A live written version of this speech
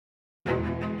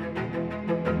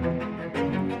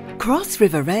Cross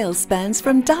River Rail spans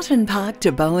from Dutton Park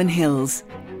to Bowen Hills.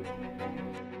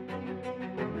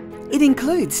 It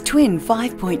includes twin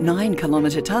 5.9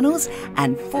 kilometre tunnels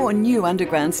and 4 new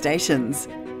underground stations.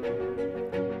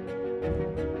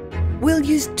 We'll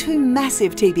use 2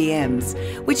 massive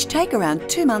TBMs, which take around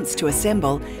 2 months to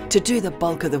assemble, to do the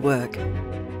bulk of the work.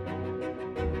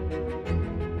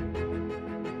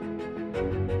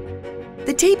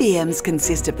 The TBMs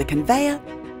consist of the conveyor,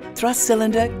 thrust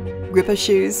cylinder, gripper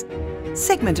shoes,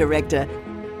 segment erector,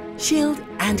 shield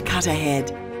and cutter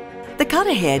head. The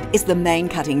cutter head is the main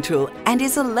cutting tool and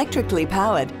is electrically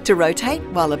powered to rotate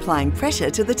while applying pressure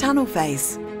to the tunnel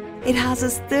face. It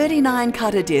houses 39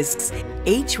 cutter discs,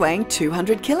 each weighing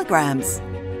 200 kilograms.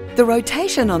 The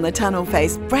rotation on the tunnel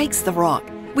face breaks the rock,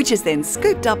 which is then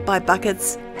scooped up by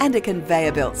buckets and a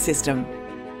conveyor belt system.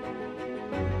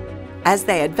 As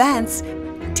they advance,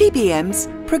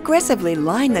 TBMs progressively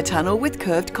line the tunnel with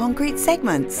curved concrete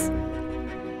segments.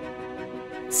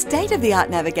 State-of-the-art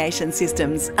navigation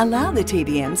systems allow the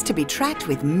TBMs to be tracked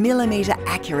with millimetre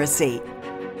accuracy.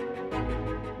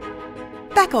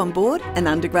 Back on board, an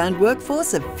underground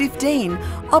workforce of 15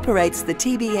 operates the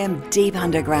TBM deep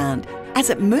underground as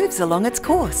it moves along its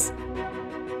course.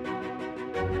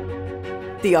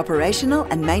 The operational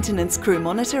and maintenance crew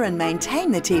monitor and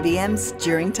maintain the TBMs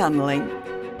during tunnelling.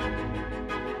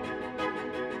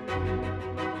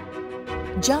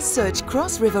 Just search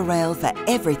Cross River Rail for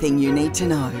everything you need to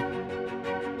know.